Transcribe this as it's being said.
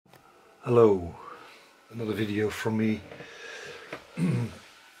Hello, another video from me,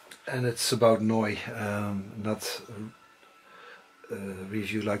 and it's about Noi, not a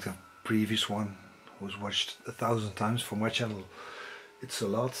review like the previous one was watched 1,000 times for my channel. It's a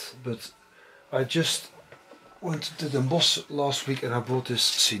lot, but I just went to the Boss last week and I bought this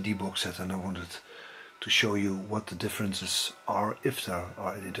CD box set, and I wanted to show you what the differences are, if there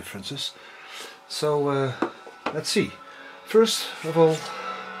are any differences. So let's see. First of all,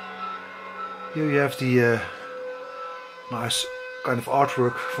 here you have the nice kind of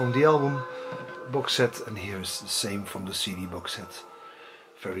artwork from the album box set, and here is the same from the CD box set.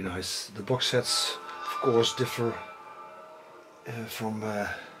 Very nice. The box sets of course differ from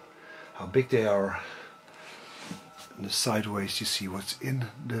how big they are. In the sideways you see what's in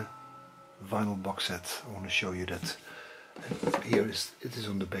the vinyl box set. I want to show you that. And here it is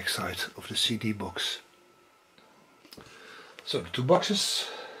on the back side of the CD box. So the two boxes.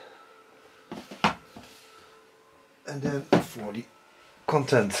 And then for the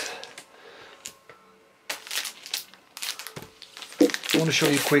content, I want to show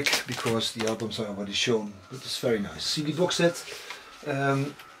you quick because the albums are already shown, but it's very nice. CD box set,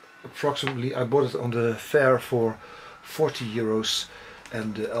 approximately I bought it on the fair for 40 euros,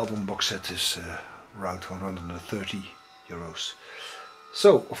 and the album box set is around 130 euros.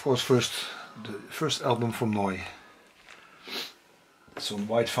 So of course the first album from Noi. It's on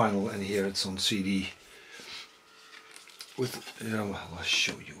white vinyl and here it's on CD. With, I'll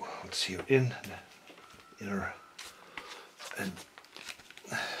show you what's here in the inner, and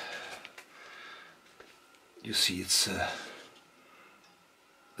you see it's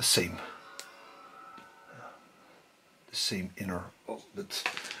the same inner, but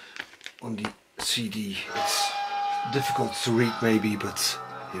on the CD it's difficult to read maybe, but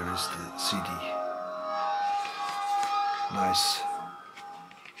here is the CD. Nice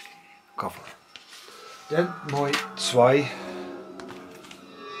cover. Then Noi 2,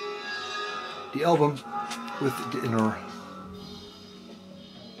 the album with the inner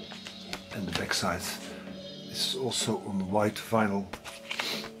and the back side. This is also on white vinyl,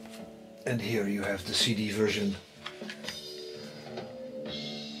 and here you have the CD version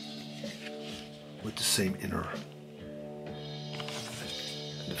with the same inner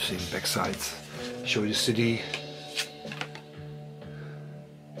and the same back side. Show you the CD.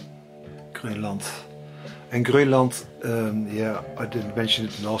 Greenland. And Greenland, yeah, I didn't mention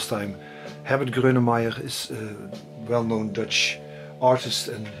it last time. Herbert Grönemeyer is a well-known Dutch artist,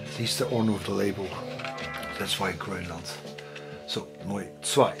 and he's the owner of the label. That's why Greenland. So, Noi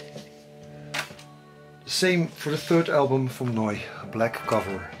 2. Same for the third album from Noi, a black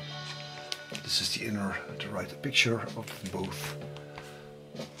cover. This is the inner to write a picture of both.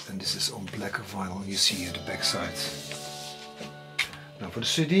 And this is on black vinyl. You see here the back side. Now for the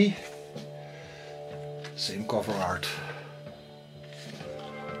CD. Same cover art,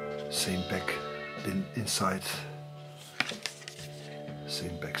 same back inside,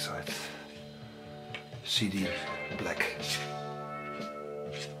 same back side. CD black.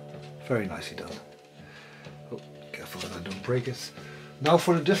 Very nicely done. Oh, careful that I don't break it. Now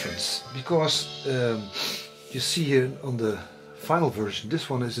for the difference, because you see here on the final version,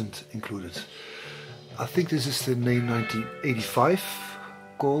 this one isn't included. I think this is the name 1985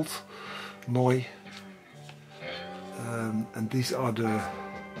 called Noi. And these are the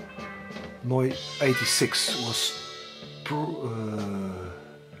Noi 86 was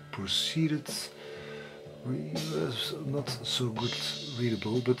proceeded, not so good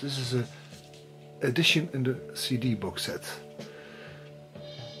readable, but this is a edition in the CD box set.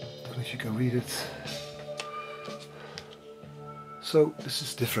 I don't know if you can read it. So this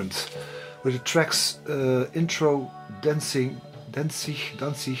is different with the tracks intro, Danzig,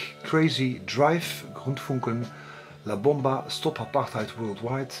 Crazy, Drive, Grundfunken, La Bomba, Stop Apartheid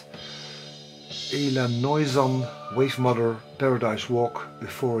Worldwide, Ela Noizan, Wave Mother, Paradise Walk,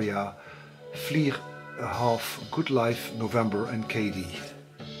 Euphoria, Vlier a Half, Good Life, November and KD.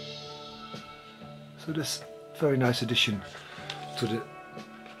 So this very nice addition to the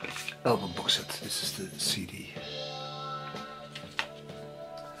album box set. This is the CD.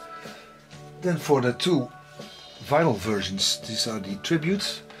 Then for the two vinyl versions, these are the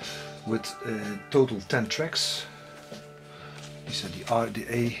tribute with total 10 tracks. These are the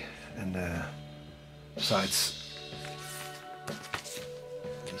A and the sides.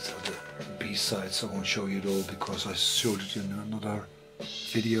 These are the B sides. I won't show you it all because I showed it in another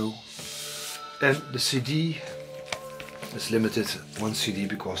video. And the CD is limited, one CD,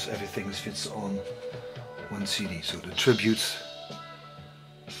 because everything fits on one CD. So the tribute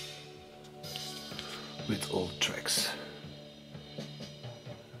with all tracks.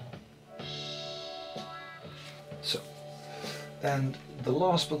 So, and the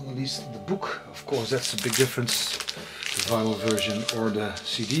last but not least, the book. Of course, that's a big difference, the vinyl version or the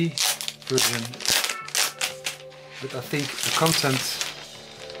CD version. But I think the content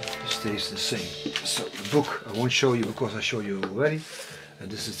stays the same. So the book I won't show you because I showed you already, and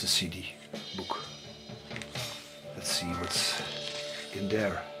this is the CD book. Let's see what's in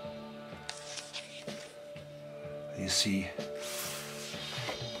there. You see,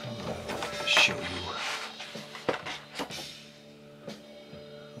 I'll show you.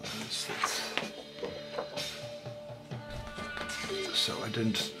 So I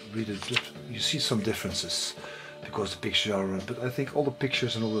didn't read it. You see some differences because the pictures are around, but I think all the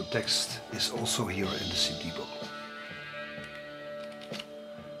pictures and all the text is also here in the CD book.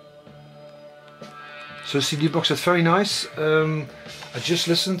 So CD box set, very nice. I just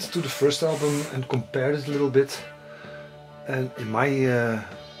listened to the first album and compared it a little bit, and in my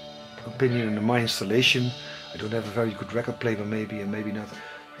opinion and in my installation, I don't have a very good record player, maybe and maybe not.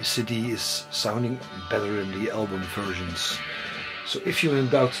 The CD is sounding better in the album versions. So if you're in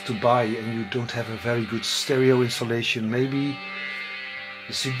doubt to buy and you don't have a very good stereo installation, maybe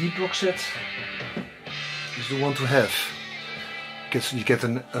the CD box set is the one to have. You get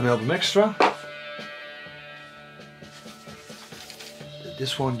an album extra.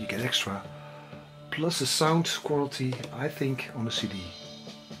 This one you get extra. Plus the sound quality, I think, on the CD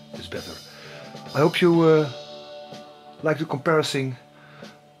is better. I hope you like the comparison.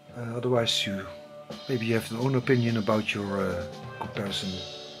 Otherwise maybe you have your own opinion about your comparison.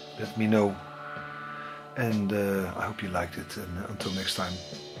 Let me know. And I hope you liked it. And until next time,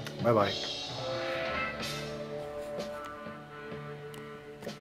 bye bye.